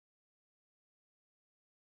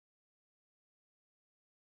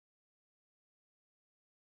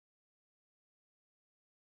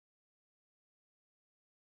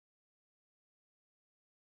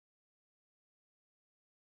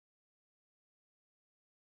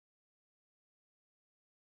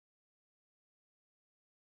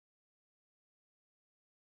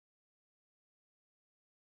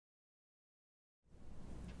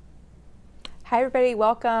Hi everybody,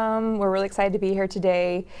 welcome. We're really excited to be here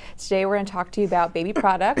today. Today we're going to talk to you about baby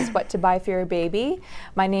products, what to buy for your baby.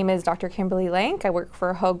 My name is Dr. Kimberly Lank. I work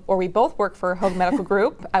for Hoag, or we both work for Hoag Medical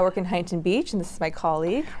Group. I work in Huntington Beach, and this is my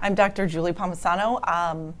colleague. I'm Dr. Julie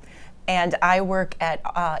Palmisano, and I work at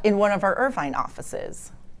in one of our Irvine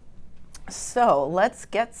offices. So let's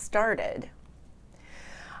get started.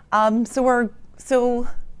 So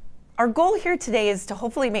our goal here today is to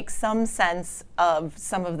hopefully make some sense of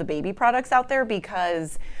some of the baby products out there,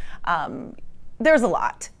 because there's a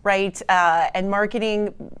lot, right? And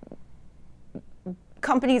marketing,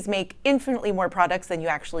 companies make infinitely more products than you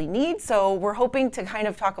actually need. So we're hoping to kind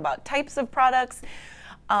of talk about types of products.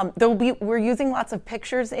 We're using lots of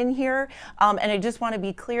pictures in here, and I just want to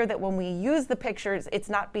be clear that when we use the pictures, it's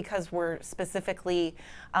not because we're specifically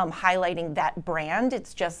highlighting that brand.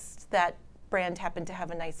 It's just that brand happened to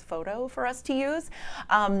have a nice photo for us to use,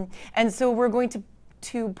 and so we're going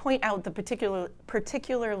to point out the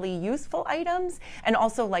particularly useful items, and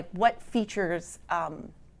also like what features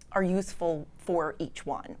are useful for each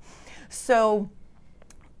one. So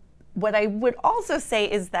what I would also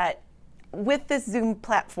say is that with this Zoom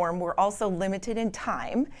platform, we're also limited in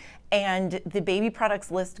time, and the baby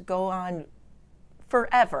products list go on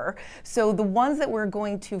forever. So the ones that we're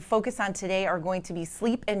going to focus on today are going to be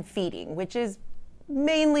sleep and feeding, which is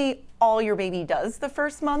mainly all your baby does the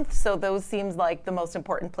first month. So those seems like the most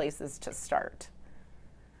important places to start.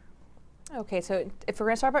 Okay, so if we're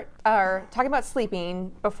going to start talking about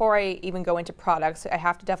sleeping, before I even go into products, I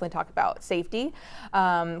have to definitely talk about safety,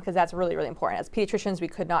 because that's really, really important. As pediatricians, we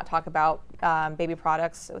could not talk about baby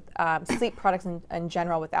products, sleep products in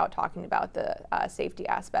general, without talking about the safety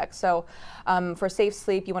aspect. So for safe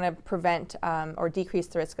sleep, you want to prevent or decrease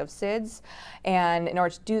the risk of SIDS. And in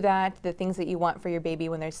order to do that, the things that you want for your baby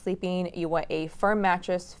when they're sleeping, you want a firm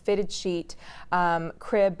mattress, fitted sheet,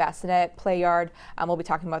 crib, bassinet, play yard. We'll be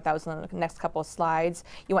talking about those in the next couple of slides.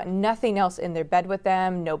 You want nothing else in their bed with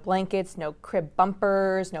them, no blankets, no crib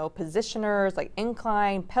bumpers, no positioners like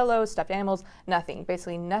incline, pillows, stuffed animals, nothing.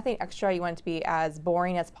 Basically nothing extra. You want it to be as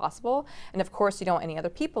boring as possible. And of course you don't want any other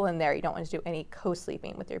people in there. You don't want to do any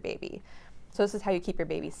co-sleeping with your baby. So this is how you keep your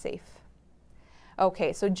baby safe.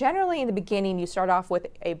 Okay, so generally in the beginning you start off with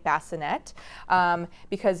a bassinet,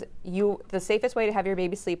 because the safest way to have your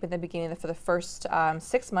baby sleep in the beginning for the first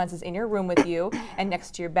 6 months is in your room with you and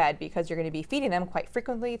next to your bed, because you're going to be feeding them quite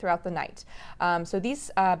frequently throughout the night. So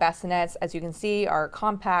these bassinets, as you can see, are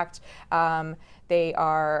compact. They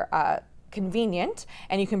are convenient,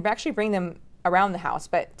 and you can actually bring them around the house,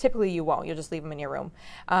 but typically you won't. You'll just leave them in your room.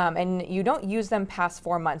 And you don't use them past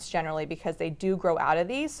 4 months generally, because they do grow out of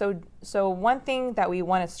these. So one thing that we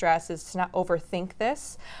want to stress is to not overthink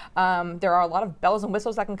this. There are a lot of bells and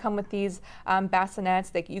whistles that can come with these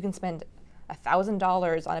bassinets. You can spend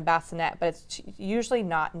 $1,000 on a bassinet, but it's usually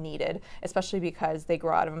not needed, especially because they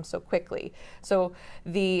grow out of them so quickly. So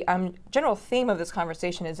the general theme of this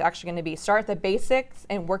conversation is actually going to be start at the basics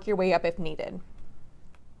and work your way up if needed.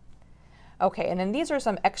 Okay, and then these are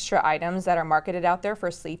some extra items that are marketed out there for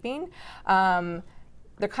sleeping.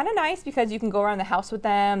 They're kind of nice because you can go around the house with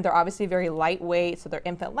them. They're obviously very lightweight, so they're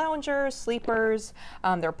infant loungers, sleepers.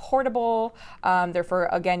 They're portable. They're for,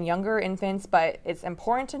 again, younger infants, but it's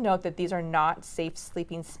important to note that these are not safe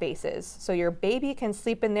sleeping spaces. So your baby can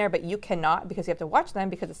sleep in there, but you cannot, because you have to watch them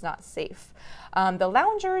because it's not safe. The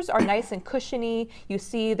loungers are nice and cushiony. You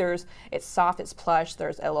see it's soft, it's plush,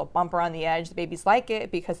 there's a little bumper on the edge. The babies like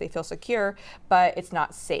it because they feel secure, but it's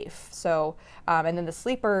not safe. So, and then the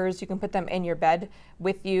sleepers, you can put them in your bed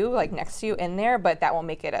with you, like next to you in there, but that won't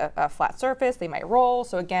make it a flat surface. They might roll.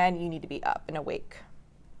 So again, you need to be up and awake.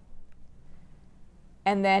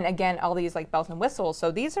 And then again, all these like bells and whistles. So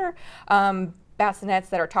these are bassinets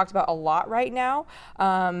that are talked about a lot right now.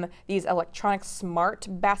 These electronic smart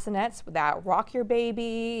bassinets that rock your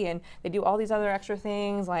baby, and they do all these other extra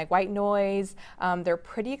things like white noise. They're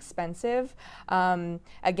pretty expensive.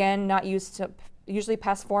 Again, not used to usually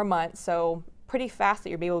past 4 months. So pretty fast that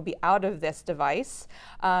your baby will be out of this device.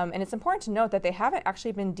 And it's important to note that they haven't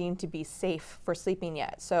actually been deemed to be safe for sleeping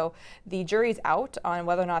yet. So the jury's out on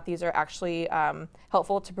whether or not these are actually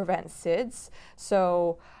helpful to prevent SIDS.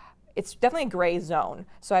 So it's definitely a gray zone.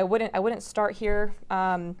 So I wouldn't start here.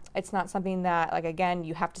 It's not something that, like, again,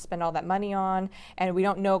 you have to spend all that money on, and we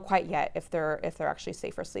don't know quite yet if they're actually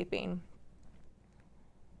safe for sleeping.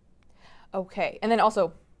 Okay, and then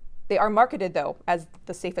also, they are marketed, though, as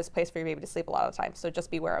the safest place for your baby to sleep a lot of the time, so just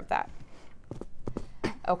be aware of that.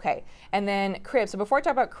 Okay, and then cribs. So before I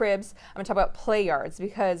talk about cribs, I'm going to talk about play yards,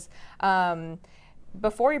 because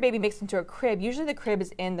before your baby makes into a crib, usually the crib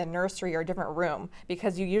is in the nursery or a different room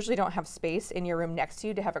because you usually don't have space in your room next to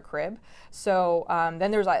you to have a crib. So then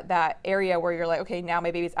there's like that area where you're like, okay, now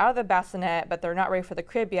my baby's out of the bassinet, but they're not ready for the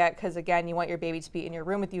crib yet because again, you want your baby to be in your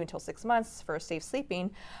room with you until 6 months for safe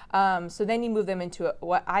sleeping. So then you move them into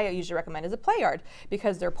what I usually recommend is a play yard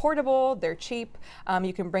because they're portable, they're cheap.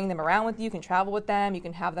 You can bring them around with you, you can travel with them, you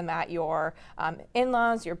can have them at your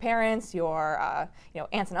in-laws, your parents, your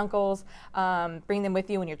aunts and uncles. Bring them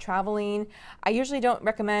with you when you're traveling. I usually don't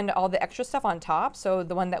recommend all the extra stuff on top. So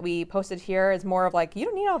the one that we posted here is more of like, you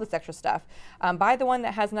don't need all this extra stuff. Buy the one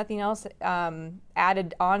that has nothing else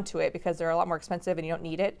added onto it because they're a lot more expensive and you don't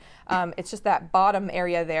need it. It's just that bottom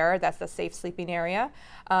area there, that's the safe sleeping area.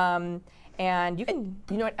 And you can...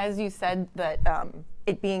 You know what, as you said that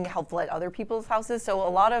it being helpful at other people's houses, so a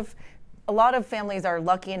lot of families are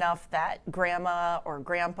lucky enough that grandma or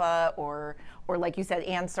grandpa or like you said,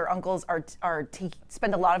 aunts or uncles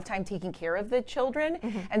spend a lot of time taking care of the children.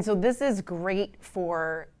 And so this is great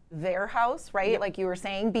for their house, right? Like you were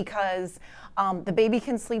saying, because the baby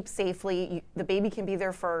can sleep safely. The baby can be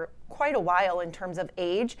there for quite a while in terms of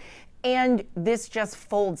age. And this just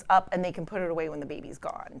folds up and they can put it away when the baby's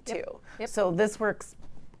gone too. So this works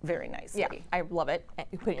very nicely. Yeah, I love it. And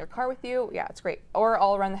you put it in your car with you. Yeah, it's great. Or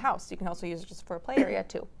all around the house. You can also use it just for a play area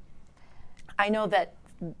too. I know that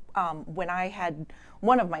when I had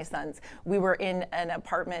one of my sons, we were in an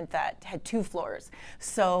apartment that had 2 floors.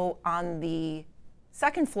 So on the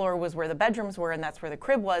second floor was where the bedrooms were and that's where the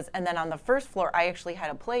crib was. And then on the first floor, I actually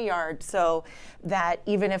had a play yard so that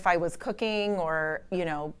even if I was cooking or,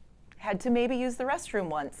 had to maybe use the restroom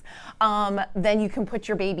once, then you can put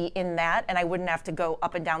your baby in that and I wouldn't have to go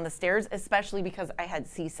up and down the stairs, especially because I had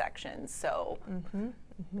C-sections. So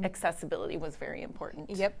accessibility was very important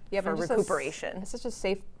for recuperation. It's such a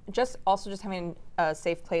safe, just having a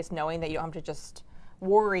safe place knowing that you don't have to just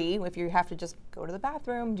worry if you have to just go to the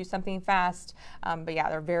bathroom, do something fast. But yeah,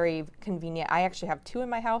 they're very convenient. I actually have 2 in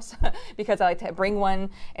my house because I like to bring one,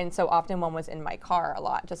 and so often one was in my car a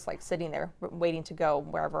lot, just like sitting there waiting to go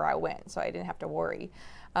wherever I went, so I didn't have to worry.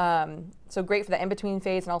 So great for the in-between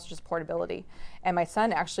phase and also just portability. And my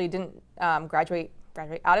son actually didn't graduate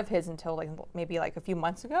out of his until maybe a few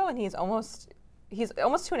months ago, and he's almost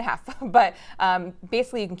 2.5. But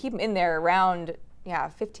basically, you can keep him in there around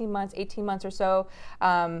 15 months, 18 months or so.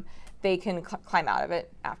 They can climb out of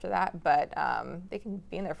it after that, but they can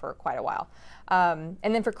be in there for quite a while. And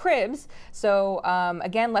then for cribs, so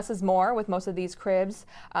again, less is more with most of these cribs.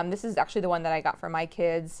 This is actually the one that I got for my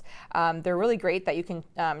kids. They're really great that you can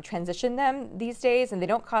transition them these days, and they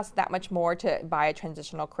don't cost that much more to buy a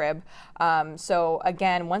transitional crib. So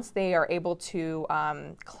again, once they are able to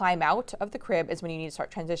climb out of the crib is when you need to start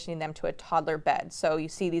transitioning them to a toddler bed. So you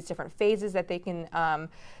see these different phases that they can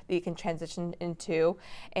transition into,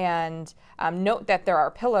 and note that there are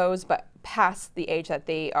pillows, but past the age that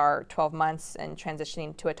they are 12 months and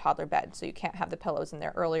transitioning to a toddler bed, so you can't have the pillows in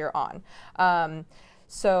there earlier on.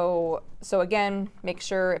 So again, make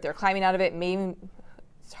sure if they're climbing out of it, maybe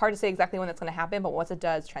it's hard to say exactly when that's going to happen, but once it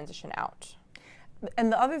does, transition out.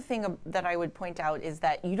 And the other thing that I would point out is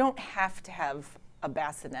that you don't have to have a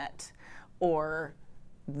bassinet or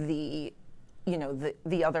the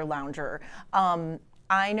other lounger.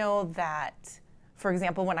 I know that, for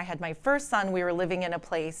example, when I had my first son, we were living in a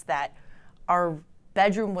place that our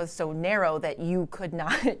bedroom was so narrow that you could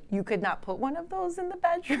not put one of those in the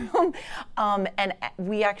bedroom. And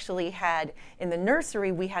we actually had, in the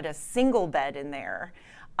nursery, we had a single bed in there.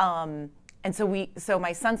 And so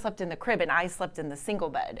my son slept in the crib and I slept in the single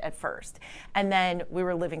bed at first. And then we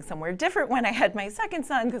were living somewhere different when I had my second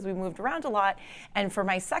son because we moved around a lot. And for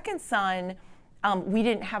my second son, we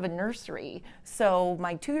didn't have a nursery. So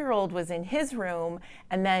my 2-year-old was in his room,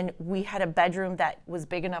 and then we had a bedroom that was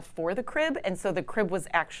big enough for the crib, and so the crib was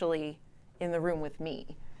actually in the room with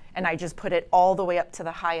me. And I just put it all the way up to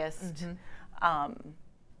the highest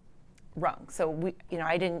rung. So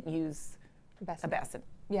I didn't use a bassinet.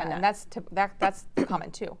 Yeah, and that's common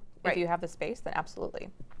too. Right. If you have the space, then absolutely.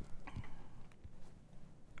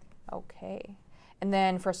 Okay. And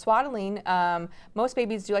then for swaddling, most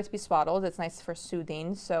babies do like to be swaddled. It's nice for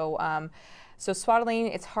soothing. So swaddling,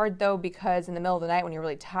 it's hard though because in the middle of the night when you're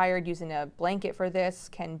really tired, using a blanket for this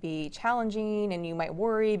can be challenging, and you might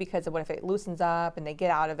worry because of what if it loosens up and they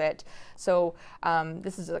get out of it. So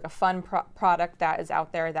this is like a fun product that is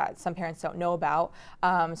out there that some parents don't know about.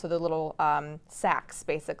 So the little sacks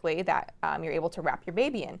basically that you're able to wrap your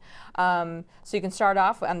baby in. So you can start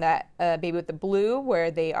off on that baby with the blue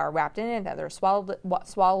where they are wrapped in it, that they're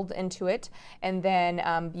swaddled into it, and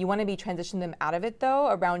then you want to be transitioning them out of it though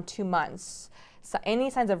around 2 months. any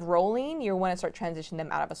signs of rolling, you want to start transitioning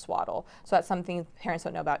them out of a swaddle. So that's something parents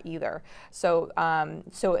don't know about either. So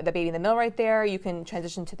so the baby in the middle right there, you can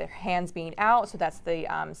transition to their hands being out. So that's the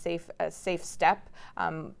safe step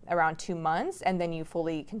around 2 months, and then you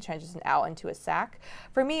fully can transition out into a sack.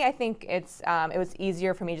 For me, I think it was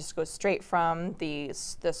easier for me just to go straight from the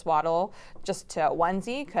swaddle just to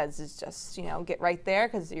onesie, because it's just, get right there,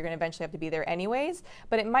 because you're going to eventually have to be there anyways.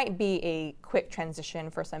 But it might be a quick transition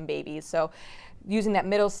for some babies. So using that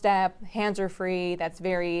middle step, hands are free, that's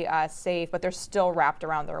very safe, but they're still wrapped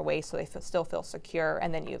around their waist, so they still feel secure.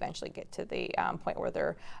 And then you eventually get to the point where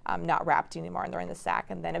they're not wrapped anymore and they're in the sack.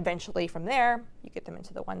 And then eventually from there, you get them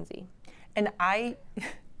into the onesie. And I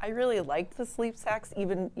really liked the sleep sacks,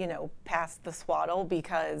 even, past the swaddle,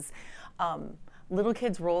 because little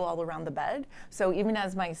kids roll all around the bed. So even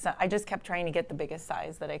as my son, I just kept trying to get the biggest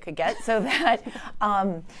size that I could get so that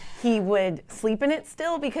he would sleep in it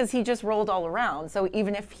still, because he just rolled all around. So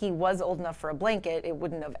even if he was old enough for a blanket, it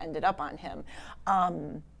wouldn't have ended up on him.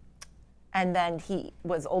 And then he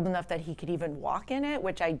was old enough that he could even walk in it,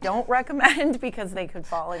 which I don't recommend, because they could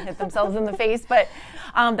fall and hit themselves in the face, but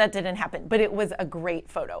that didn't happen. But it was a great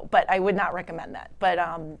photo, but I would not recommend that. But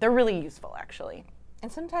they're really useful, actually.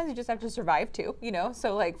 And sometimes you just have to survive too,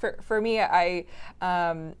 So like for me, I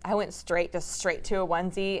went straight to a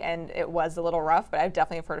onesie, and it was a little rough, but I've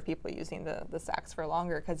definitely heard of people using the sacks for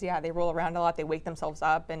longer, because they roll around a lot, they wake themselves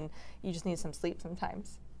up, and you just need some sleep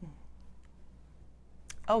sometimes.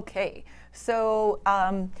 Okay, so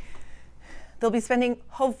they'll be spending,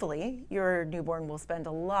 hopefully, your newborn will spend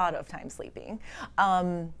a lot of time sleeping.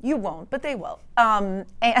 You won't, but they will. And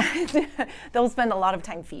they'll spend a lot of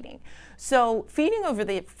time feeding. So feeding over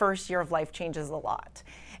the first year of life changes a lot.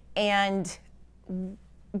 And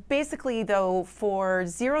basically, though, for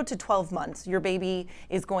 0 to 12 months, your baby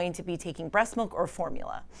is going to be taking breast milk or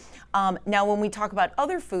formula. Now, when we talk about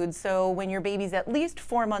other foods, so when your baby's at least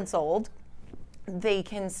 4 months old, they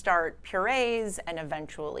can start purees, and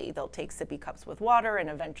eventually they'll take sippy cups with water, and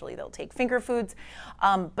eventually they'll take finger foods.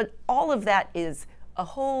 But all of that is a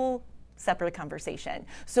whole separate conversation.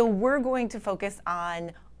 So we're going to focus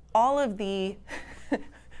on all of the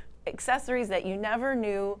accessories that you never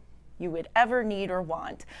knew you would ever need or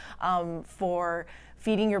want for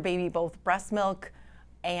feeding your baby both breast milk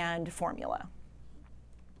and formula.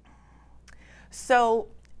 So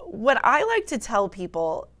what I like to tell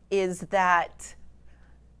people is that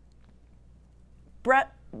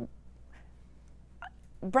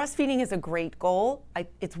breastfeeding is a great goal.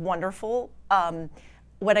 It's wonderful.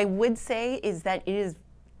 What I would say is that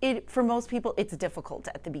for most people, it's difficult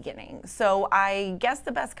at the beginning. So I guess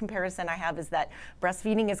the best comparison I have is that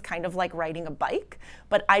breastfeeding is kind of like riding a bike.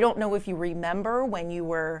 But I don't know if you remember when you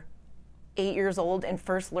were 8 years old and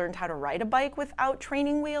first learned how to ride a bike without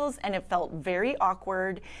training wheels, and it felt very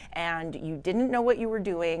awkward, and you didn't know what you were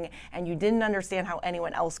doing, and you didn't understand how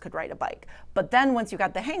anyone else could ride a bike. But then once you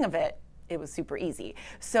got the hang of it, it was super easy.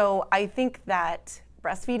 So I think that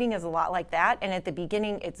breastfeeding is a lot like that, and at the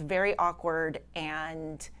beginning it's very awkward,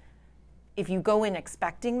 and if you go in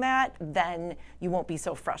expecting that, then you won't be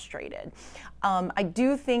so frustrated. I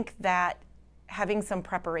do think that having some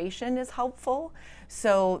preparation is helpful.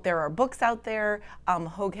 So there are books out there.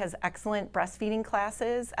 Hoag has excellent breastfeeding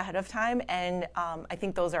classes ahead of time, and I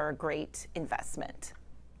think those are a great investment.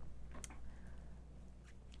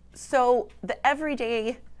 So the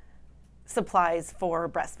everyday supplies for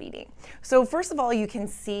breastfeeding. So first of all, you can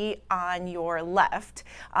see on your left,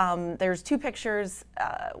 there's 2 pictures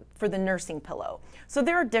for the nursing pillow. So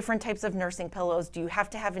there are different types of nursing pillows. Do you have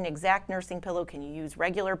to have an exact nursing pillow? Can you use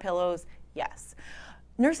regular pillows? Yes.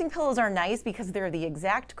 Nursing pillows are nice because they're the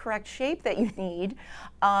exact correct shape that you need,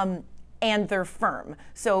 and they're firm.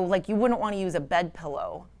 So like you wouldn't want to use a bed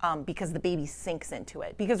pillow because the baby sinks into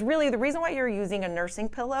it. Because really the reason why you're using a nursing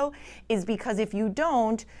pillow is because if you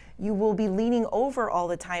don't, you will be leaning over all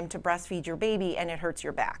the time to breastfeed your baby, and it hurts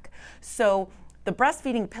your back. So the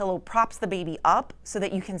breastfeeding pillow props the baby up so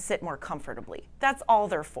that you can sit more comfortably. That's all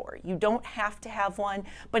they're for. You don't have to have one,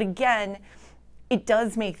 but again, it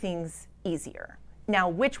does make things easier. Now,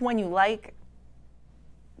 which one you like,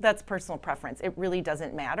 that's personal preference. It really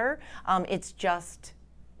doesn't matter. It's just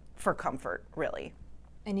for comfort, really.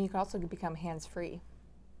 And you can also become hands-free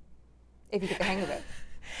if you get the hang of it.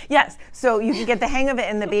 Yes, so you can get the hang of it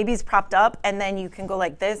and the baby's propped up, and then you can go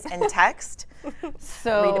like this and text.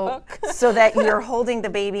 So, read a book. So that you're holding the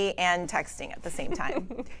baby and texting at the same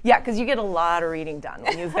time. Yeah, because you get a lot of reading done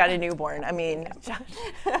when you've got a newborn. I mean,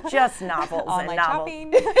 just novels online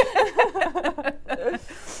and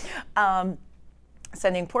novels.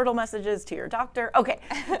 Sending portal messages to your doctor. Okay,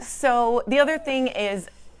 so the other thing is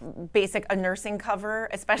basic a nursing cover,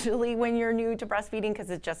 especially when you're new to breastfeeding, because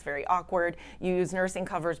it's just very awkward. You use nursing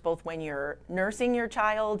covers both when you're nursing your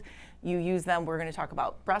child. You use them, we're going to talk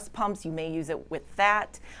about breast pumps. You may use it with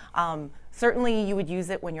that. Certainly you would use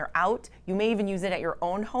it when you're out. You may even use it at your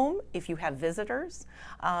own home if you have visitors,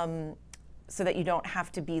 so that you don't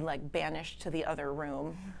have to be like banished to the other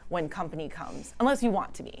room when company comes, unless you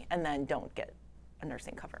want to be, and then don't get a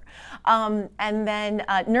nursing cover. And then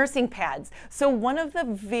nursing pads. So one of the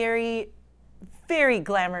very, very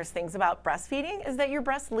glamorous things about breastfeeding is that your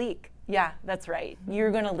breasts leak. Yeah, that's right.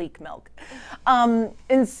 You're going to leak milk.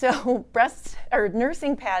 And so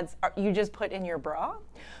nursing pads you just put in your bra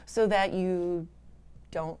so that you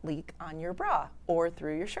don't leak on your bra or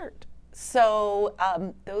through your shirt. So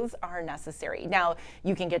those are necessary. Now,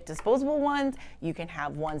 you can get disposable ones. You can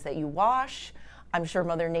have ones that you wash. I'm sure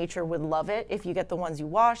Mother Nature would love it if you get the ones you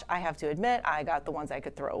wash. I have to admit, I got the ones I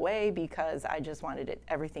could throw away because I just wanted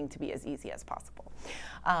everything to be as easy as possible.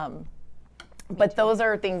 But those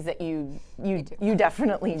are things that you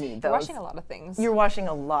definitely need. You're washing a lot of things. You're washing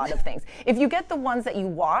a lot of things. If you get the ones that you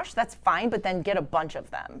wash, that's fine, but then get a bunch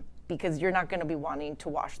of them because you're not going to be wanting to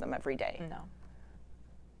wash them every day. No.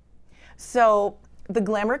 So the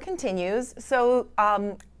glamour continues. So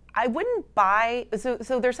I wouldn't buy, so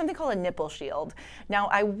there's something called a nipple shield. Now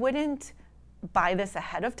I wouldn't buy this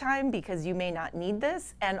ahead of time because you may not need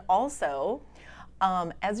this. And also,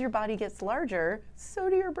 as your body gets larger, so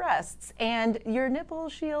do your breasts. And your nipple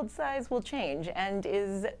shield size will change and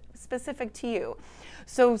is specific to you.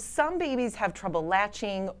 So some babies have trouble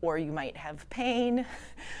latching, or you might have pain.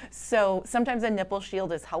 So sometimes a nipple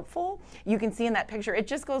shield is helpful. You can see in that picture, it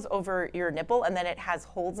just goes over your nipple and then it has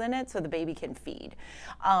holes in it so the baby can feed.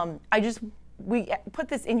 We put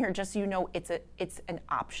this in here just so you know it's an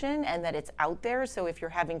option and that it's out there. So if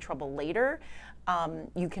you're having trouble later,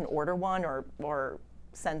 you can order one or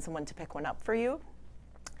send someone to pick one up for you.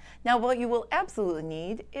 Now, what you will absolutely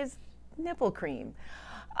need is nipple cream,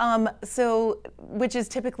 which is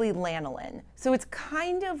typically lanolin. So it's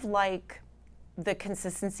kind of like the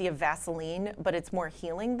consistency of Vaseline, but it's more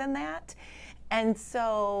healing than that. And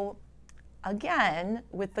so, again,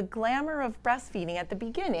 with the glamour of breastfeeding at the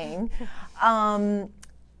beginning,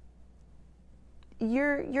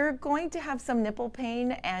 you're going to have some nipple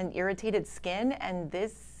pain and irritated skin, and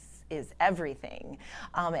this is everything.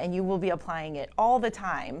 And you will be applying it all the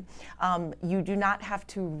time. You do not have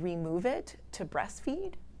to remove it to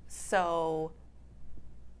breastfeed. So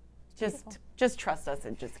just trust us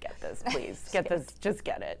and just get this, please. Get this, just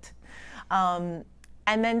get it. And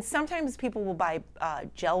then sometimes people will buy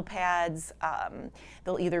gel pads.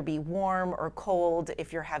 They'll either be warm or cold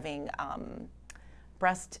if you're having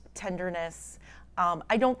breast tenderness.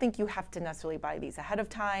 I don't think you have to necessarily buy these ahead of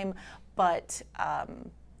time, but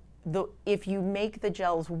if you make the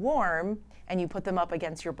gels warm and you put them up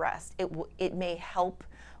against your breast, it may help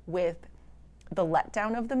with the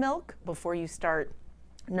letdown of the milk before you start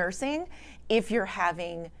nursing. If you're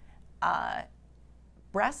having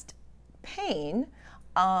breast pain,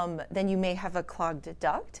 then you may have a clogged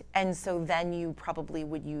duct, and so then you probably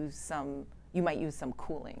would use you might use some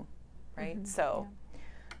cooling, right? Mm-hmm. So. Yeah.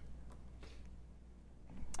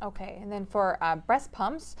 Okay, and then for breast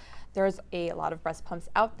pumps, there's a lot of breast pumps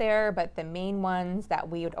out there, but the main ones that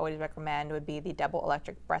we would always recommend would be the double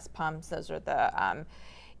electric breast pumps. Those are the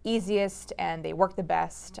easiest and they work the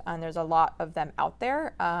best, and there's a lot of them out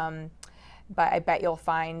there. But I bet you'll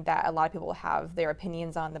find that a lot of people have their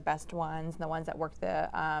opinions on the best ones and the ones that work the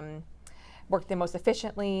most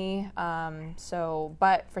efficiently.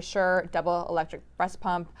 But for sure, double electric breast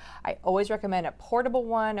pump. I always recommend a portable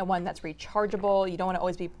one, a one that's rechargeable. You don't want to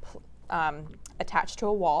always be attached to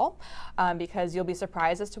a wall because you'll be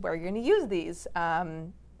surprised as to where you're going to use these.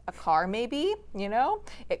 A car maybe,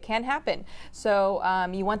 it can happen. So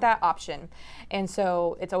you want that option. And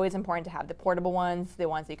so it's always important to have the portable ones, the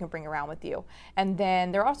ones that you can bring around with you. And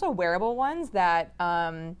then there are also wearable ones that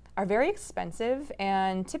are very expensive,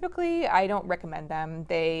 and typically I don't recommend them.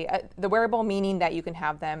 The wearable meaning that you can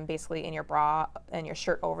have them basically in your bra and your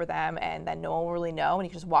shirt over them, and then no one will really know, and you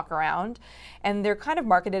can just walk around. And they're kind of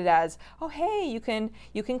marketed as, oh hey, you can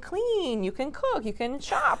clean, you can cook, you can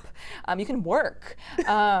shop, you can work.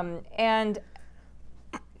 And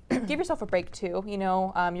give yourself a break too.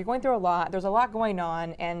 You're going through a lot. There's a lot going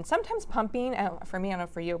on, and sometimes pumping. For me, I don't know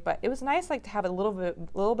for you, but it was nice to have a little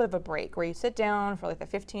bit of a break where you sit down for like the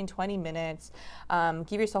 15-20 minutes.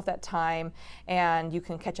 Give yourself that time, and you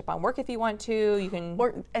can catch up on work if you want to. You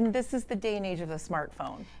can. And this is the day and age of the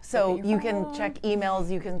smartphone, so you can check emails,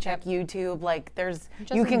 you can check YouTube. Like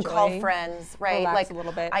you can call friends, right? Relax a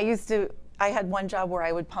little bit. I had one job where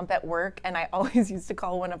I would pump at work, and I always used to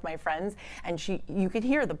call one of my friends, and you could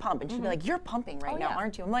hear the pump, and she'd be like, "You're pumping right now,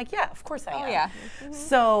 aren't you?" I'm like, "Yeah, of course I am." Yeah.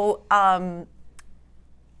 So,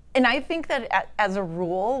 and I think that as a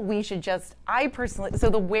rule, we should just, I personally, so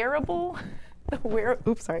the wearable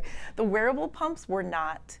pumps were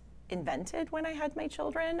not invented when I had my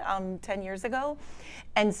children 10 years ago.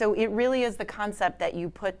 And so it really is the concept that you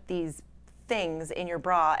put these things in your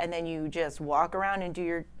bra and then you just walk around and do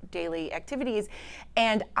your daily activities.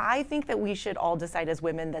 And I think that we should all decide as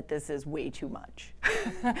women that this is way too much.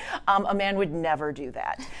 A man would never do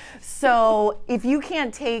that. So if you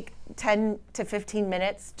can't take 10 to 15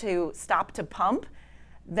 minutes to stop to pump,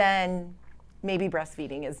 then maybe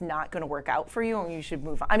breastfeeding is not going to work out for you and you should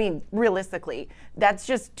move on. I mean, realistically, that's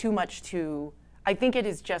just too much I think it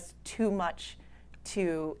is just too much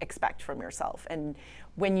to expect from yourself. And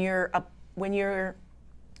when you're a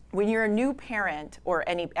new parent, or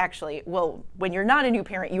when you're not a new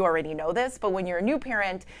parent, you already know this, but when you're a new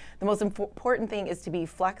parent, the most important thing is to be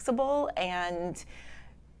flexible and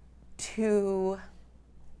to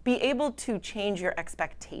be able to change your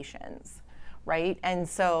expectations, right? And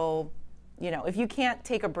so, if you can't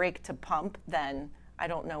take a break to pump, then I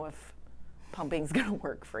don't know if pumping's gonna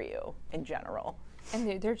work for you in general.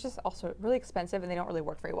 And they're just also really expensive, and they don't really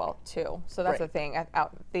work very well too. So that's the thing.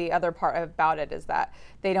 The other part about it is that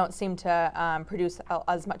they don't seem to produce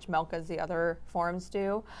as much milk as the other forms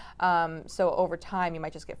do. So over time, you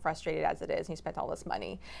might just get frustrated as it is, and you spent all this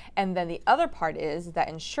money. And then the other part is that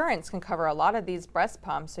insurance can cover a lot of these breast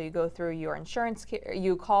pumps. So you go through your insurance,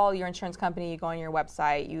 you call your insurance company, you go on your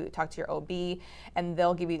website, you talk to your OB, and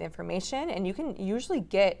they'll give you the information, and you can usually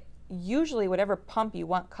get whatever pump you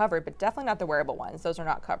want covered, but definitely not the wearable ones. Those are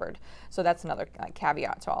not covered. So that's another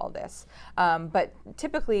caveat to all of this. But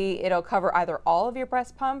typically it'll cover either all of your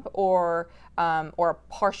breast pump or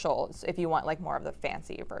partial if you want more of the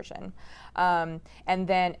fancy version. And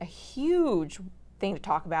then a huge thing to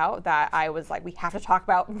talk about that I was like, we have to talk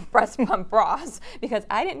about breast pump bras, because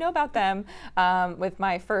I didn't know about them with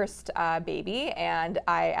my first baby. And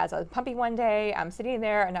as I was pumping one day, I'm sitting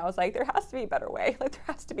there and I was like, there has to be a better way. There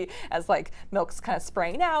has to be, as milk's kind of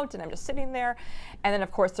spraying out and I'm just sitting there. And then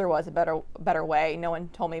of course there was a better way. No one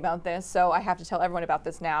told me about this, so I have to tell everyone about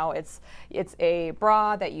this now. It's a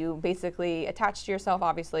bra that you basically attach to yourself,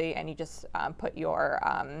 obviously, and you just put your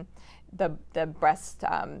the breast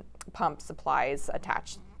pump supplies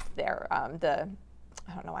attached there. I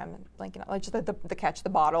don't know why I'm blanking out, just the catch, the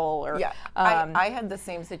bottle, or I had the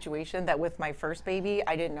same situation that with my first baby,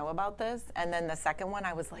 I didn't know about this, and then the second one,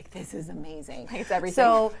 I was like, this is amazing. It's everything.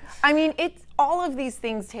 So, I mean, all of these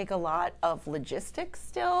things take a lot of logistics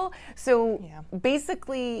still. So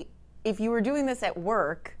basically, if you were doing this at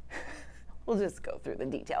work, we'll just go through the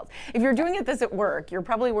details. If you're doing this at work, you're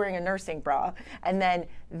probably wearing a nursing bra, and then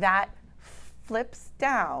that flips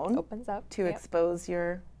down, opens up to expose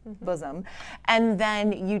your bosom, and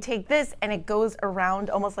then you take this and it goes around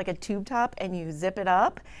almost like a tube top, and you zip it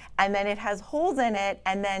up, and then it has holes in it,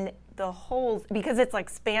 and then the holes, because it's like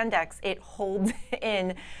spandex, it holds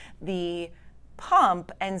in the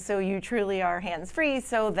pump, and so you truly are hands-free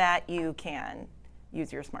so that you can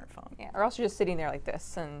use your smartphone. Yeah, or else you're just sitting there like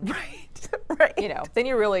this, and right. Then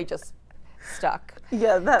you're really just stuck.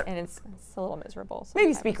 Yeah, and it's a little miserable.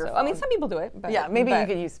 Maybe speakerphone. So, I mean, some people do it, but maybe you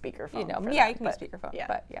could use speakerphone. You can use speakerphone. Yeah.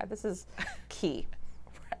 But this is key.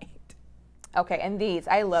 Right. Okay, and these,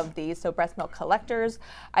 I love these. So breast milk collectors.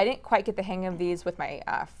 I didn't quite get the hang of these with my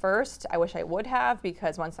first. I wish I would have,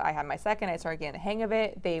 because once I had my second, I started getting the hang of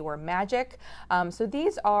it. They were magic. So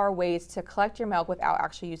these are ways to collect your milk without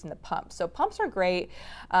actually using the pump. So pumps are great,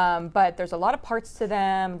 but there's a lot of parts to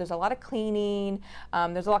them. There's a lot of cleaning.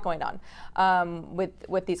 There's a lot going on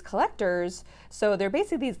with these collectors. So they're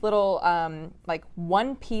basically these little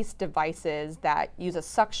one-piece devices that use a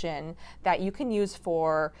suction that you can use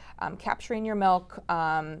for capturing your milk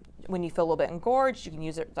when you feel a little bit engorged. You can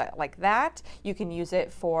use it like that. You can use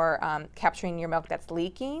it for capturing your milk that's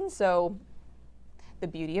leaking. So the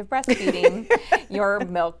beauty of breastfeeding, your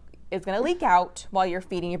milk is going to leak out while you're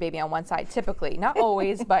feeding your baby on one side, typically. Not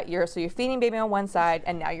always, but you're feeding baby on one side,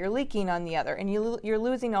 and now you're leaking on the other, and you're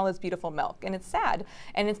losing all this beautiful milk, and it's sad,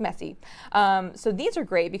 and it's messy. So these are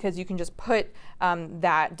great because you can just put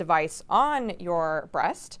that device on your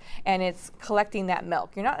breast, and it's collecting that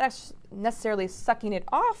milk. You're not necessarily sucking it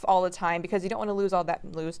off all the time, because you don't want to lose all that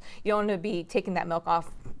You don't want to be taking that milk off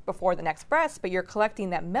before the next breast, but you're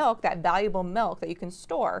collecting that milk, that valuable milk that you can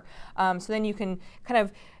store. So then you can kind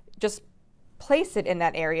of just place it in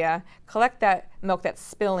that area, collect that milk that's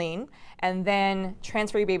spilling, and then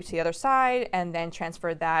transfer your baby to the other side, and then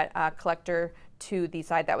transfer that collector to the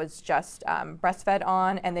side that was just breastfed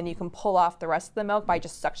on, and then you can pull off the rest of the milk by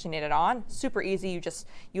just suctioning it on. Super easy.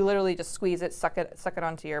 You literally just squeeze it, suck it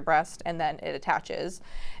onto your breast, and then it attaches,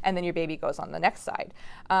 and then your baby goes on the next side.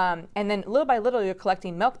 And then little by little, you're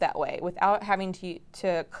collecting milk that way without having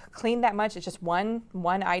to clean that much. It's just one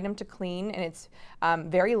item to clean, and it's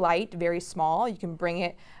very light, very small. You can bring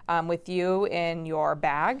it with you in your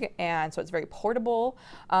bag, and so it's very portable.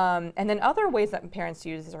 And then other ways that parents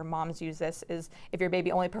use this or moms use this is if your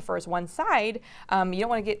baby only prefers one side, you don't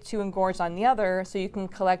want to get too engorged on the other, so you can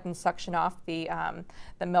collect and suction off the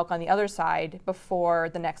milk on the other side before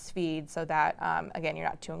the next feed, so that again, you're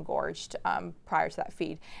not too engorged prior to that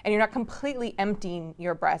feed, and you're not completely emptying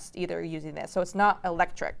your breast either using this. So it's not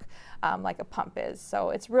electric like a pump is. So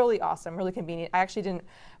it's really awesome, really convenient. I actually didn't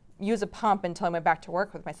use a pump until I went back to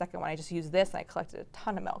work with my second one. I just used this and I collected a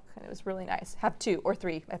ton of milk, and it was really nice. Have 2 or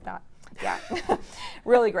 3 if not. Yeah,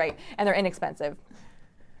 really great, and they're inexpensive.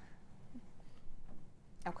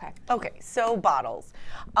 Okay, so bottles.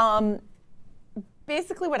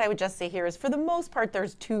 Basically what I would just say here is, for the most part,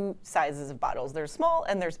 there's 2 sizes of bottles. There's small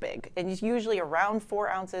and there's big, and it's usually around 4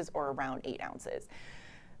 ounces or around 8 ounces.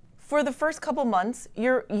 For the first couple months,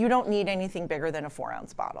 you don't need anything bigger than a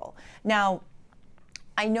 4-ounce bottle. Now,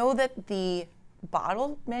 I know that the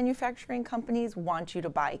bottle manufacturing companies want you to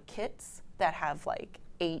buy kits that have like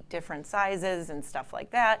 8 different sizes and stuff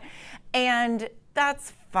like that, and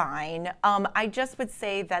that's fine. I just would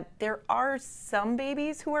say that there are some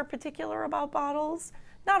babies who are particular about bottles.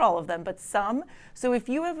 Not all of them, but some. So if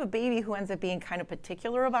you have a baby who ends up being kind of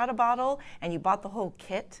particular about a bottle, and you bought the whole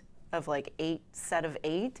kit of like 8 set of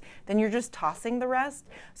 8, then you're just tossing the rest.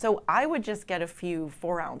 So I would just get a few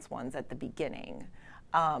 4-ounce ones at the beginning,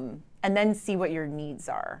 and then see what your needs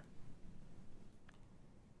are.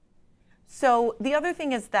 So the other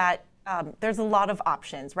thing is that there's a lot of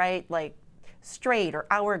options, right? Like straight or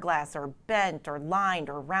hourglass or bent or lined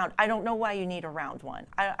or round. I don't know why you need a round one.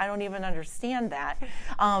 I don't even understand that.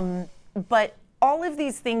 But all of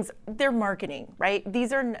these things, they're marketing, right?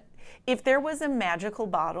 These are, if there was a magical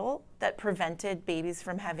bottle that prevented babies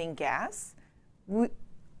from having gas,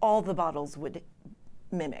 all the bottles would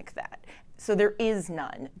mimic that. So there is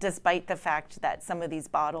none, despite the fact that some of these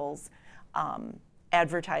bottles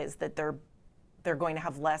advertise that they're going to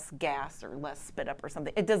have less gas or less spit up or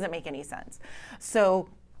something. It doesn't make any sense. So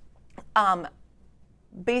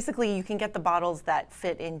basically, you can get the bottles that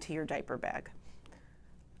fit into your diaper bag.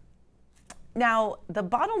 Now, the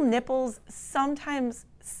bottle nipples, sometimes,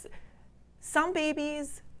 some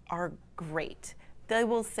babies are great. They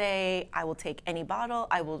will say, I will take any bottle,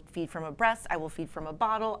 I will feed from a breast, I will feed from a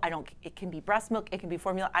bottle, it can be breast milk, it can be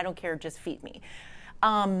formula, I don't care, just feed me.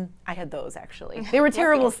 I had those actually. They were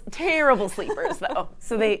terrible sleepers though.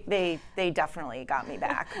 So they definitely got me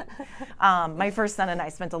back. My first son and I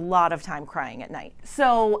spent a lot of time crying at night.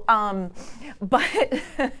 So,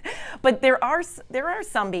 but there are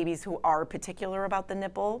some babies who are particular about the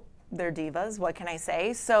nipple. They're divas, what can I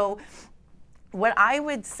say? So what I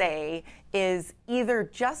would say is either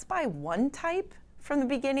just buy one type from the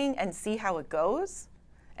beginning and see how it goes,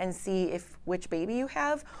 and see which baby you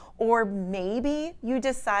have, or maybe you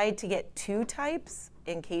decide to get 2 types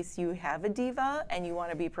in case you have a diva and you want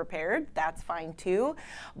to be prepared. That's fine too,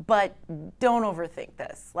 but don't overthink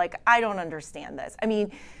this. Like, I don't understand this. I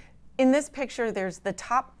mean, in this picture, there's the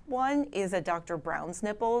top one is a Dr. Brown's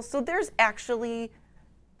nipple, so there's actually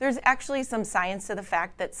some science to the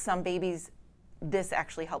fact that some babies, this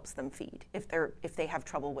actually helps them feed if they have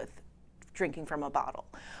trouble with drinking from a bottle.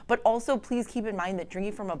 But also, please keep in mind that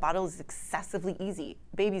drinking from a bottle is excessively easy.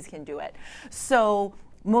 Babies can do it. So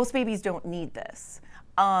most babies don't need this.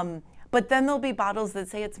 But then there'll be bottles that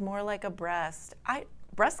say it's more like a breast.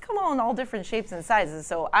 Breasts come in all different shapes and sizes,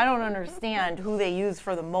 so I don't understand who they use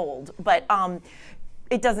for the mold, but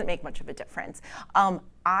it doesn't make much of a difference.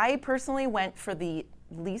 I personally went for the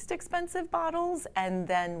least expensive bottles and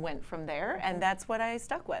then went from there, and that's what I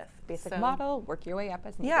stuck with. Basic model, work your way up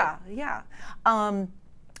as needed. Yeah.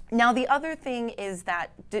 Now the other thing is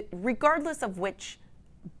that regardless of which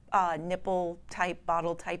nipple type,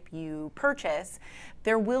 bottle type you purchase,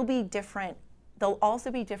 there'll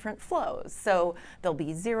also be different flows. So there'll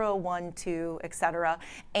be 0, 1, 2, etc.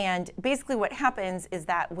 And basically what happens is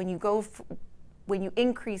that when you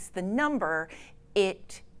increase the number,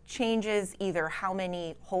 it changes either how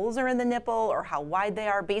many holes are in the nipple or how wide they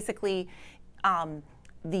are. Basically,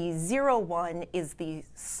 the 0, 1 is the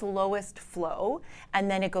slowest flow,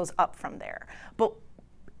 and then it goes up from there. But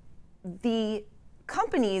the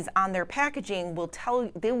companies on their packaging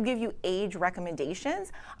they'll give you age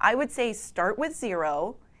recommendations. I would say start with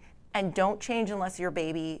 0 and don't change unless your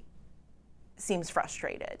baby seems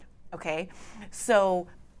frustrated, okay? So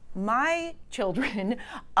my children,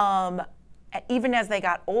 even as they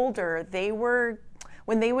got older,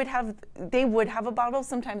 when they would have a bottle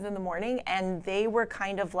sometimes in the morning, and they were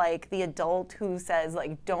kind of like the adult who says,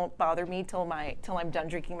 like, don't bother me till I'm done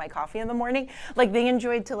drinking my coffee in the morning. Like, they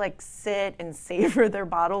enjoyed to like sit and savor their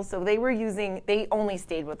bottle, so they only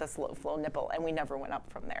stayed with a slow flow nipple, and we never went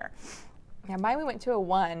up from there. Yeah, mine, we went to a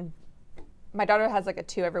 1. My daughter has like a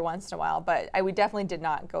 2 every once in a while, but we definitely did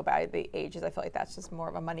not go by the ages. I feel like that's just more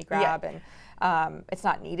of a money grab, and it's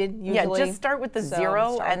not needed usually. Yeah, just start with the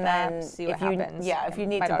 0, and then see what happens. Yeah, if you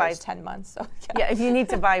need my to buy daughter's 10 months, so yeah, if you need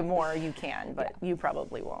to buy more, you can, but you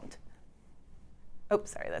probably won't. Oh,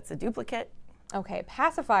 sorry, that's a duplicate. Okay,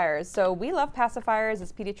 pacifiers. So we love pacifiers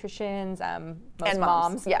as pediatricians, most and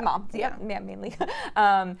moms. Yeah. Moms, yeah, mainly.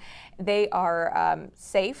 They are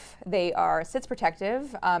safe, they are SIDS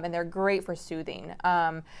protective, and they're great for soothing.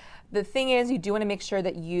 The thing is, you do want to make sure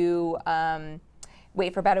that you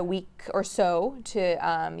wait for about a week or so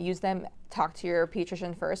to use them. Talk to your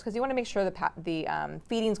pediatrician first, because you want to make sure the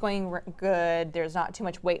feeding's going good, there's not too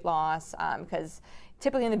much weight loss, because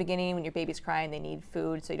typically in the beginning when your baby's crying, they need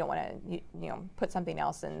food, so you don't want to put something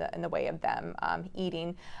else in the way of them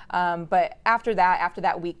eating. But after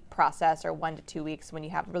that week process, or 1 to 2 weeks, when you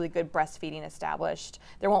have really good breastfeeding established,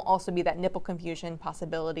 there won't also be that nipple confusion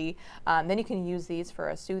possibility. Then you can use these for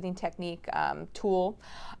a soothing technique tool.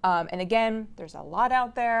 And again, there's a lot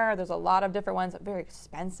out there. There's a lot of different ones, very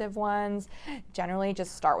expensive ones. Generally,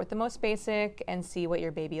 just start with the most basic and see what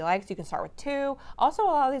your baby likes. You can start with 2. Also, a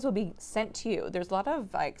lot of these will be sent to you. There's a lot of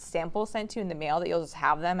like samples sent to you in the mail that you'll just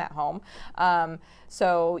have them at home.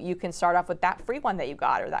 So you can start off with that free one that you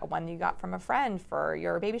got, or that one you got from a friend for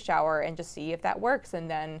your baby shower, and just see if that works, and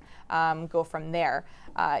then go from there.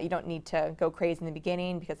 You don't need to go crazy in the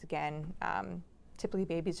beginning, because again, typically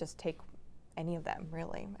babies just take any of them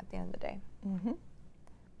really at the end of the day. Mm-hmm.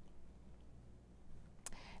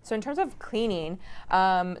 So in terms of cleaning,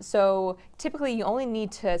 so typically you only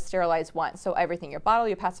need to sterilize once. So everything, your bottle,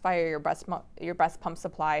 your pacifier, your breast pump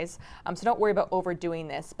supplies. So don't worry about overdoing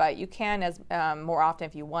this, but you can as more often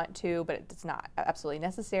if you want to, but it's not absolutely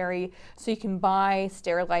necessary. So you can buy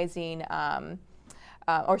sterilizing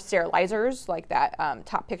or sterilizers, like that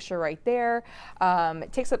top picture right there.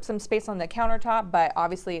 It takes up some space on the countertop, but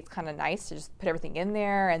obviously it's kind of nice to just put everything in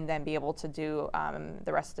there and then be able to do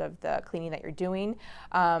the rest of the cleaning that you're doing.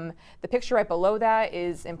 The picture right below that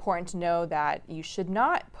is important to know that you should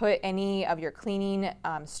not put any of your cleaning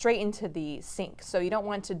straight into the sink. So you don't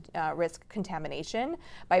want to risk contamination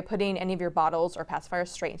by putting any of your bottles or pacifiers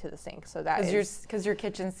straight into the sink. So that is because your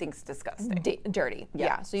kitchen sink's disgusting. Dirty. Yep,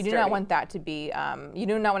 yeah. So you do not want that to be. You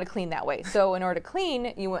do not want to clean that way. So in order to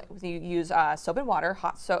clean, you use soap and water,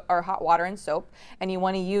 hot water and soap, and you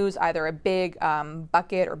want to use either a big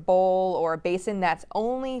bucket or bowl or a basin that's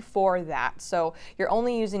only for that. So you're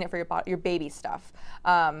only using it for your baby stuff.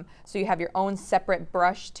 So you have your own separate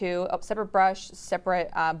brush too, separate brush, separate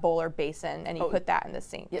bowl or basin, and you put that in the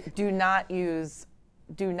sink. Yeah, do not use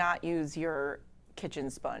your kitchen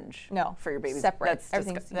sponge. No, for your baby. Separate. That's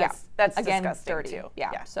again disgusting dirty too.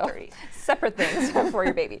 Yeah, so dirty. Separate things for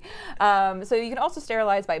your baby. So you can also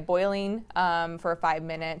sterilize by boiling for 5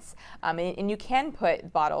 minutes, and you can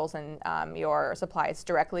put bottles and your supplies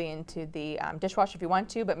directly into the dishwasher if you want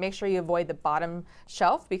to, but make sure you avoid the bottom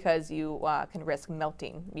shelf, because you can risk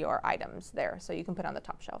melting your items there. So you can put it on the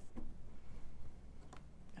top shelf.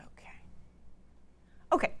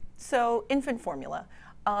 Okay. So infant formula.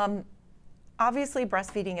 Obviously,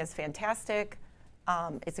 breastfeeding is fantastic.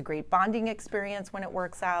 It's a great bonding experience when it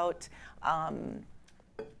works out. And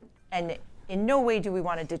in no way do we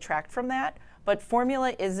want to detract from that, but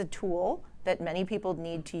formula is a tool that many people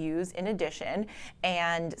need to use in addition.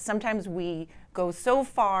 And sometimes we go so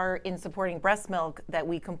far in supporting breast milk that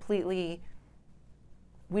we don't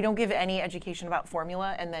give any education about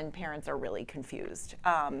formula, and then parents are really confused.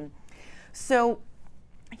 So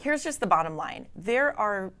here's just the bottom line.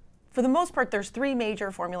 For the most part, there's 3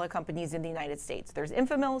 major formula companies in the United States. There's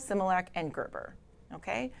Enfamil, Similac, and Gerber,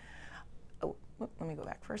 okay? Oh, let me go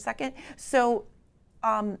back for a second. So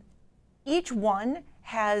each one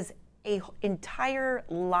has an entire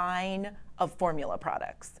line of formula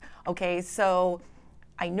products, okay? So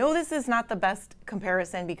I know this is not the best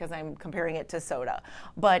comparison because I'm comparing it to soda,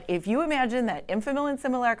 but if you imagine that Enfamil and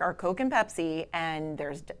Similac are Coke and Pepsi, and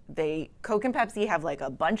Coke and Pepsi have like a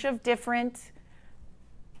bunch of different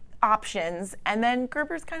options, and then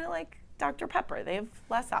Gerber's kind of like Dr. Pepper. They have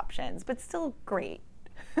less options, but still great.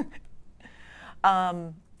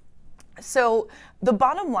 So the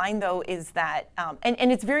bottom line, though, is that,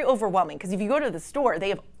 and it's very overwhelming, because if you go to the store, they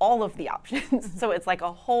have all of the options. So it's like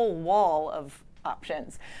a whole wall of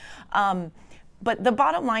options. But the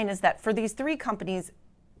bottom line is that for these three companies,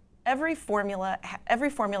 every formula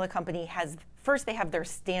company has, first they have their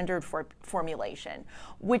standard formulation,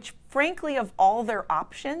 which frankly, of all their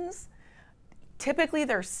options, typically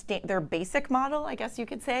their basic model, I guess you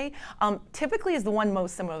could say, typically is the one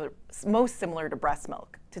most similar to breast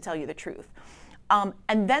milk, to tell you the truth.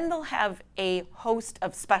 And then they'll have a host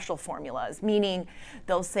of special formulas, meaning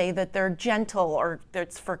they'll say that they're gentle, or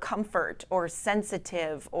it's for comfort, or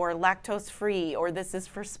sensitive, or lactose-free, or this is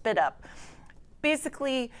for spit up.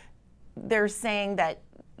 Basically, they're saying that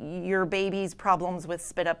your baby's problems with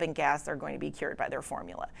spit up and gas are going to be cured by their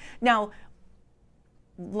formula. Now,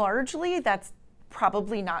 largely, that's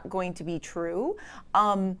probably not going to be true.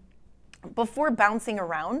 Before bouncing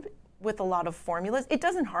around with a lot of formulas, it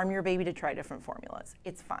doesn't harm your baby to try different formulas.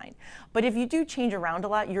 It's fine. But if you do change around a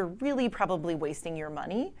lot, you're really probably wasting your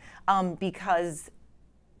money, because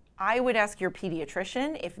I would ask your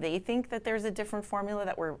pediatrician if they think that there's a different formula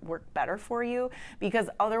that will work better for you, because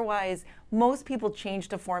otherwise, most people change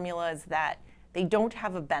to formulas that they don't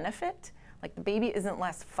have a benefit. Like, the baby isn't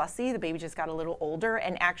less fussy, the baby just got a little older,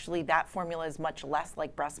 and actually that formula is much less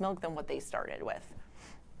like breast milk than what they started with.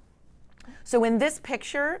 So in this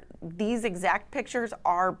picture, these exact pictures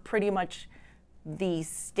are pretty much the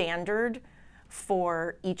standard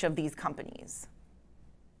for each of these companies.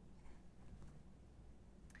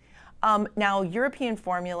 Now, European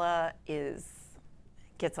formula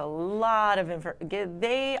gets a lot of information.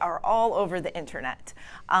 They are all over the internet.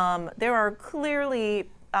 There are clearly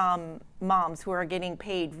moms who are getting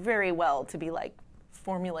paid very well to be like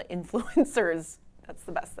formula influencers. That's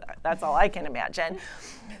the best. That's all I can imagine.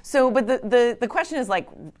 So, but the question is like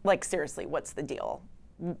seriously, what's the deal?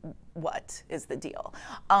 What is the deal?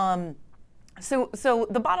 So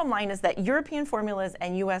the bottom line is that European formulas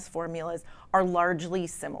and U.S. formulas are largely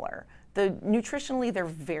similar. Nutritionally, they're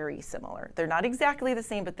very similar. They're not exactly the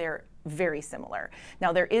same, but they're very similar.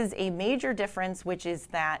 Now, there is a major difference, which is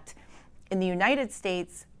that in the United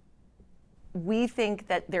States, we think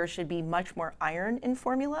that there should be much more iron in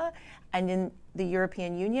formula, and in the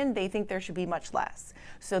European Union, they think there should be much less.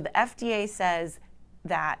 So the FDA says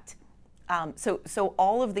that, so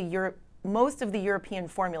all of most of the European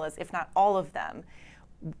formulas, if not all of them,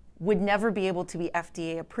 would never be able to be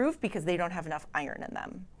FDA approved because they don't have enough iron in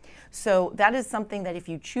them. So that is something that if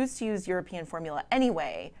you choose to use European formula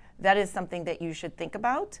anyway, that is something that you should think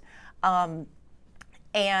about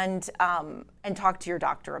and talk to your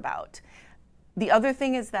doctor about. The other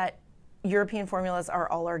thing is that European formulas are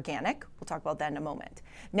all organic. We'll talk about that in a moment.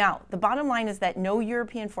 Now, the bottom line is that no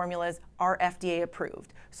European formulas are FDA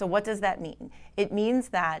approved. So what does that mean? It means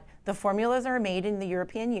that the formulas are made in the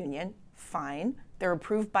European Union, fine. They're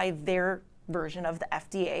approved by their version of the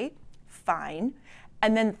FDA, fine.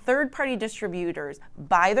 And then third-party distributors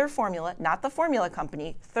buy their formula, not the formula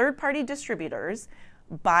company, third-party distributors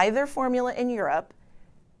buy their formula in Europe,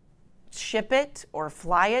 ship it or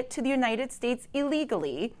fly it to the United States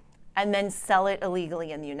illegally, and then sell it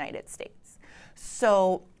illegally in the United States.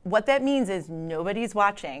 So what that means is nobody's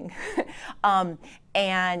watching.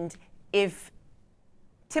 And if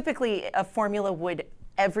typically a formula would,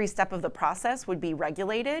 every step of the process would be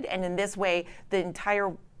regulated, and in this way,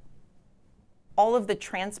 all of the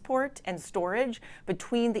transport and storage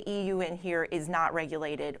between the EU and here is not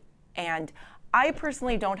regulated. And I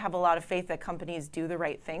personally don't have a lot of faith that companies do the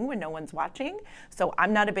right thing when no one's watching. So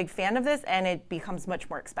I'm not a big fan of this, and it becomes much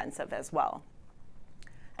more expensive as well.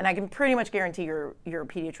 And I can pretty much guarantee your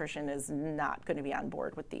pediatrician is not going to be on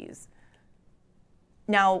board with these.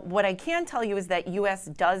 Now, what I can tell you is that the US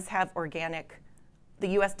does have organic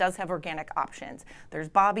options. There's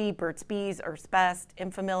Bobby, Burt's Bees, Earth's Best,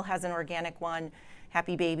 Infamil has an organic one,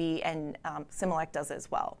 Happy Baby, and Similac does as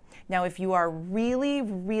well. Now, if you are really,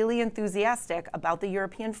 really enthusiastic about the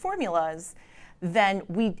European formulas, then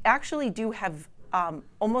we actually do have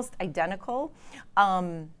almost identical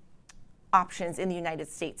options in the United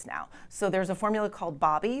States now. So there's a formula called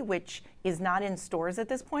Bobby, which is not in stores at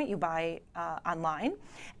this point. You buy online,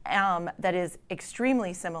 that is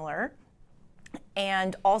extremely similar.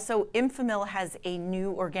 And also, Infamil has a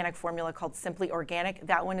new organic formula called Simply Organic.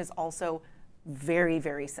 That one is also very,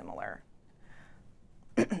 very similar.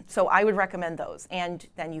 So I would recommend those, and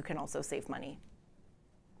then you can also save money.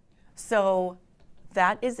 So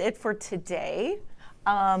that is it for today.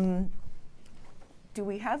 Do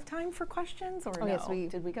we have time for questions or no? Yes,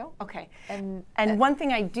 did we go? Okay. And one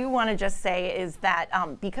thing I do want to just say is that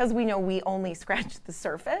because we know we only scratched the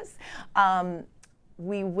surface,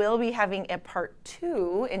 we will be having a part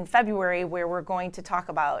 2 in February where we're going to talk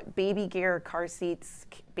about baby gear, car seats,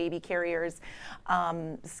 baby carriers,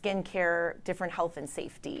 skin care, different health and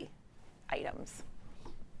safety items.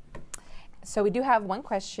 So we do have one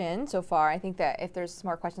question so far. I think that if there's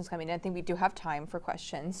more questions coming in, I think we do have time for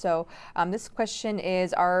questions. So this question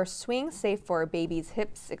is, are swings safe for babies'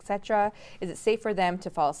 hips, etc.? Is it safe for them to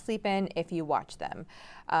fall asleep in if you watch them?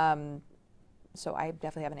 So I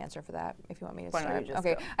definitely have an answer for that if you want me to start.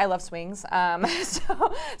 Okay, go. I love swings.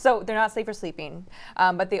 So they're not safe for sleeping,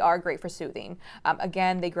 but they are great for soothing.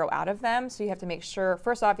 Again, they grow out of them, so you have to make sure,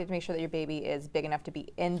 first off, you have to make sure that your baby is big enough to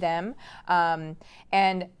be in them.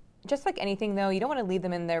 And just like anything, though, you don't want to leave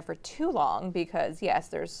them in there for too long because, yes,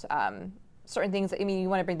 there's certain things that, I mean, you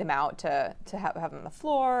want to bring them out to have them on the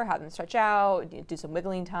floor, have them stretch out, do some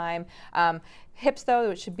wiggling time. Hips,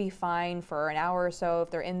 though, it should be fine for an hour or so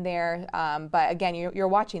if they're in there. But again, you're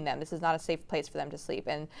watching them. This is not a safe place for them to sleep.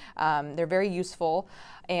 And they're very useful,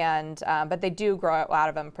 and but they do grow out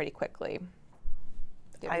of them pretty quickly.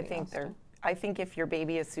 I think if your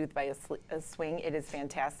baby is soothed by a swing, it is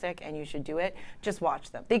fantastic, and you should do it. Just watch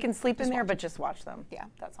them. They can sleep in there, but just watch them. Yeah,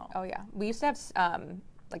 that's all. Oh yeah, we used to have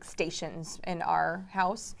like stations in our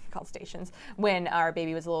house, called stations, when our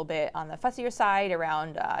baby was a little bit on the fussier side,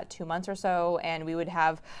 around 2 months or so, and we would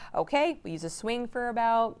have, we use a swing for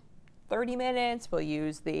about 30 minutes. We'll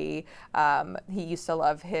use the, he used to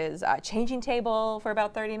love his changing table for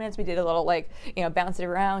about 30 minutes. We did a little bounce it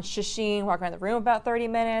around, shushing, walk around the room about 30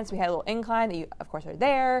 minutes. We had a little incline that you, of course, are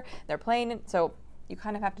there, they're playing. So you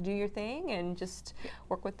kind of have to do your thing and just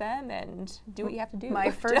work with them and do what you have to do. My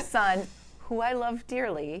first son, who I love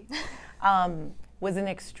dearly, was an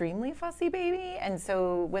extremely fussy baby, and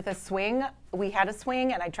so with a swing, we had a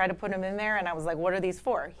swing, and I tried to put him in there, and I was like, what are these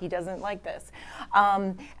for? He doesn't like this.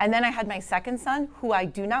 And then I had my second son, who I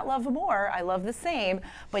do not love more, I love the same,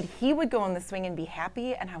 but he would go in the swing and be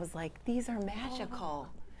happy, and I was like, these are magical.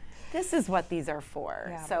 This is what these are for.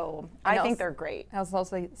 Yeah. So I think they're great. I was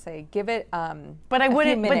also say give it but I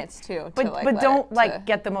wouldn't, few minutes too. But don't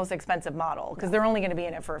get the most expensive model because they're only going to be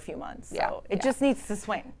in it for a few months. So it just needs to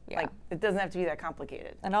swing. Yeah. Like it doesn't have to be that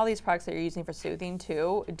complicated. And all these products that you're using for soothing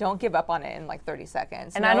too, don't give up on it in like 30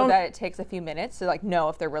 seconds. And know that it takes a few minutes to know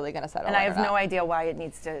if they're really going to settle. And I have no idea why it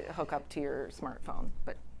needs to hook up to your smartphone,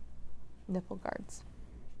 but nipple guards.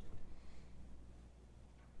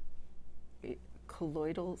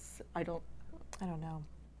 Colloidals, I don't know.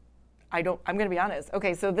 I'm going to be honest.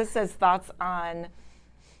 Okay, so this says thoughts on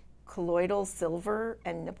colloidal silver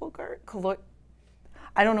and nipple guard.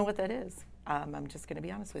 I don't know what that is. I'm just going to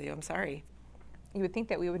be honest with you. I'm sorry. You would think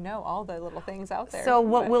that we would know all the little things out there. So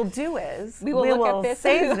what we'll do is we will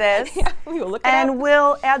save this we will look and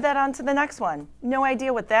we'll add that on to the next one. No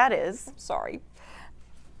idea what that is. Sorry.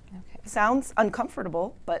 Okay. Sounds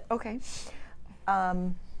uncomfortable, but okay.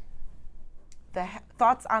 The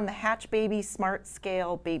thoughts on the Hatch Baby Smart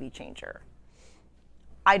Scale Baby Changer.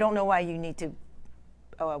 I don't know why you need to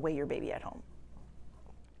weigh your baby at home.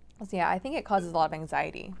 So yeah, I think it causes a lot of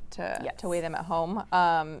anxiety to weigh them at home.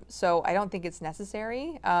 So I don't think it's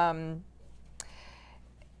necessary.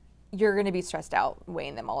 You're going to be stressed out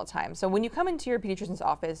weighing them all the time. So when you come into your pediatrician's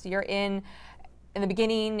office, you're in the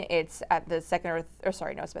beginning, it's at the it's about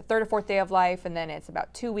third or fourth day of life, and then it's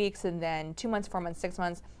about 2 weeks, and then 2 months, 4 months, 6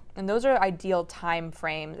 months. And those are ideal time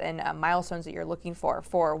frames and milestones that you're looking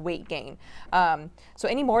for weight gain. So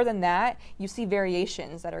any more than that, you see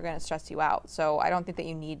variations that are going to stress you out. So I don't think that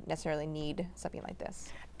you necessarily need something like this.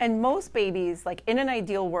 And most babies, like in an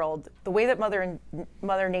ideal world, the way that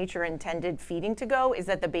Mother Nature intended feeding to go is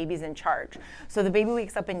that the baby's in charge. So the baby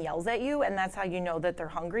wakes up and yells at you, and that's how you know that they're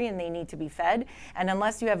hungry and they need to be fed. And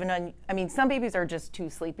unless you have some babies are just too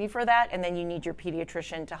sleepy for that, and then you need your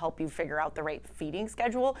pediatrician to help you figure out the right feeding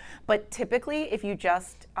schedule. But typically, if you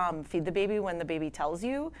just feed the baby when the baby tells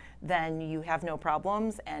you, then you have no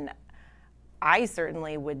problems. And I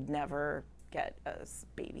certainly would never get a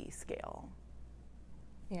baby scale.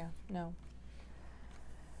 Yeah, no.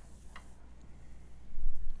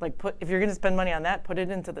 If you're going to spend money on that, put it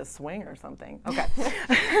into the swing or something. Okay.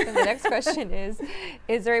 So the next question is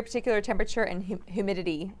there a particular temperature and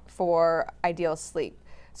humidity for ideal sleep?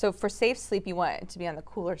 So for safe sleep, you want it to be on the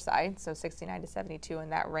cooler side, so 69 to 72 in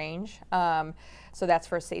that range. So that's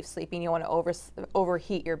for safe sleeping. You want to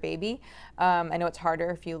overheat your baby. I know it's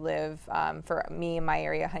harder if you live, for me in my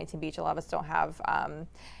area, Huntington Beach, a lot of us don't have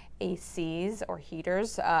ACs or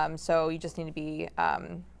heaters, so you just need to be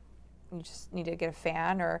get a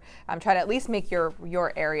fan or try to at least make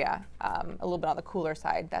your area a little bit on the cooler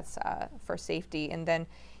side. That's for safety. And then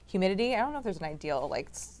humidity, I don't know if there's an ideal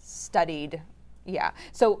studied Yeah.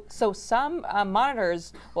 So some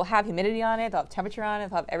monitors will have humidity on it, they'll have temperature on it,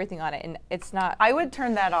 they'll have everything on it, and it's not. I would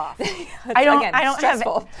turn that off. I don't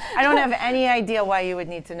have any idea why you would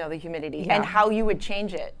need to know the humidity and how you would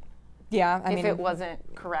change it. Yeah, if it wasn't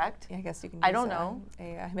correct. Yeah, I guess you can. I don't know.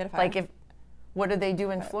 A humidifier. Like what do they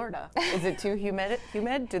do in Florida? Is it too humid?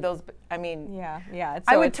 Do those? I mean. Yeah.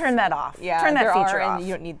 I would turn that off. Yeah, turn that feature off. And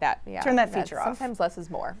you don't need that. Yeah. Turn that feature off. Sometimes less is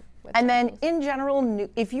more. And then in general,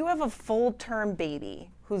 if you have a full-term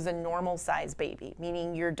baby who's a normal size baby,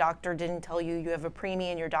 meaning your doctor didn't tell you you have a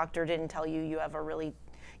preemie and your doctor didn't tell you you have a really,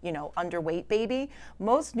 underweight baby,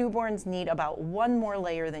 most newborns need about one more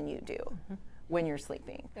layer than you do when you're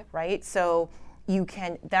sleeping, right? So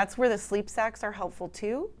that's where the sleep sacks are helpful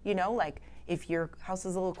too. Like if your house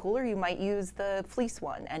is a little cooler, you might use the fleece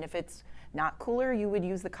one. And if it's not cooler, you would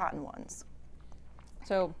use the cotton ones.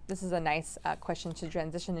 So this is a nice question to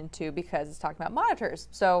transition into because it's talking about monitors.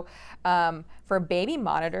 So for baby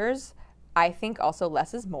monitors, I think also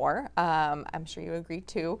less is more. I'm sure you agree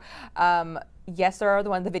too. Yes, there are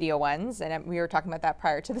the video ones, and we were talking about that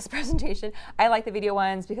prior to this presentation. I like the video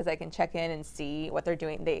ones because I can check in and see what they're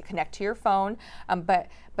doing. They connect to your phone, but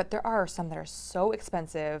there are some that are so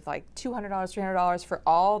expensive, like $200, $300 for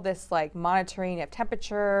all this like monitoring of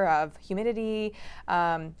temperature, of humidity,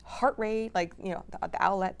 heart rate, like the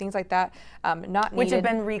owlet, things like that. Not needed. Which have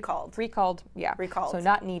been recalled. Recalled, yeah. Recalled. So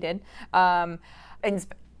not needed. And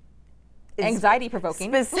anxiety provoking.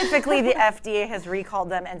 Specifically, the FDA has recalled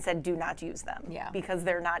them and said do not use them because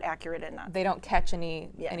they're not accurate and not. They don't catch any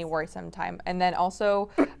worrisome time. And then also,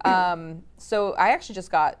 so I actually just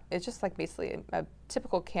got, it's just like basically a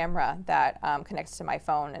typical camera that connects to my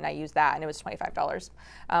phone, and I use that, and it was $25.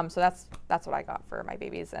 So that's what I got for my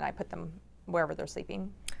babies, and I put them wherever they're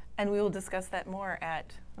sleeping. And we will discuss that more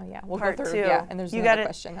at we'll part go through, 2. Yeah, and there's another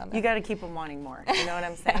question on that. You got to keep them wanting more. You know what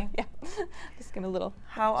I'm saying? Yeah. Just give a little.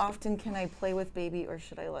 How often can I play with baby, or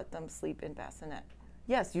should I let them sleep in bassinet?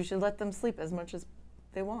 Yes, you should let them sleep as much as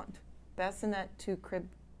they want. Bassinet to crib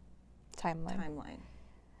timeline.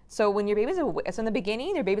 So when your baby's so in the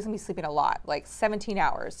beginning, your baby's gonna be sleeping a lot, like 17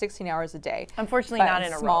 hours, 16 hours a day. Unfortunately, not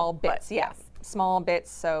in a small row, bits. Yes. Small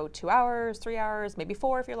bits, so 2 hours, 3 hours, maybe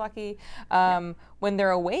 4 if you're lucky. When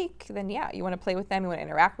they're awake, then you want to play with them, you want to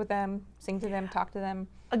interact with them, sing to them, talk to them.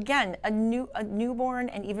 Again, a newborn,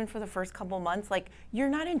 and even for the first couple months, like you're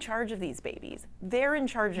not in charge of these babies. They're in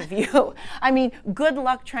charge of you. I mean, good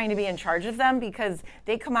luck trying to be in charge of them because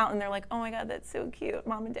they come out and they're like, oh my God, that's so cute.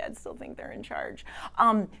 Mom and dad still think they're in charge.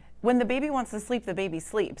 When the baby wants to sleep, the baby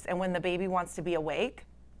sleeps. And when the baby wants to be awake,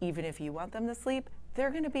 even if you want them to sleep, they're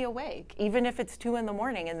going to be awake, even if it's 2 in the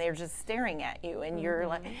morning and they're just staring at you, and you're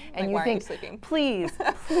like, and you think, please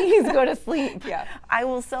go to sleep. I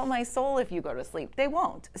will sell my soul if you go to sleep. They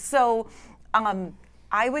won't. So,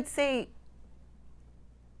 I would say,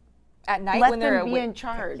 at night let when they're them be in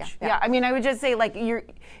charge. Yeah. I mean, I would just say, like you,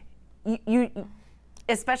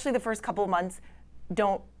 especially the first couple of months,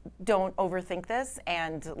 don't overthink this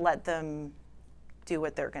and let them do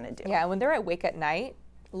what they're going to do. Yeah, when they're awake at night,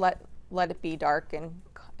 let it be dark and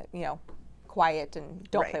quiet, and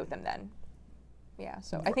don't play with them then. Yeah,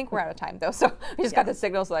 so I think we're out of time though. So we just got the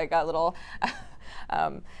signal, so I got a little.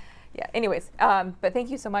 Anyways, but thank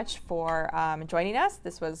you so much for joining us.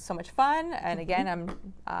 This was so much fun. And again,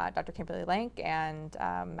 I'm Dr. Kimberly Lank, and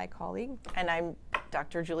my colleague. And I'm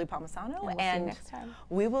Dr. Julie Palmisano. And we'll see you next time.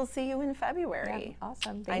 We will see you in February. Yeah,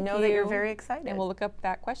 awesome. I know that you're very excited. And we'll look up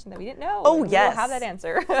that question that we didn't know. Oh, yes. We'll have that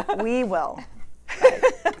answer. We will.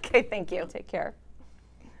 Okay, thank you. Take care.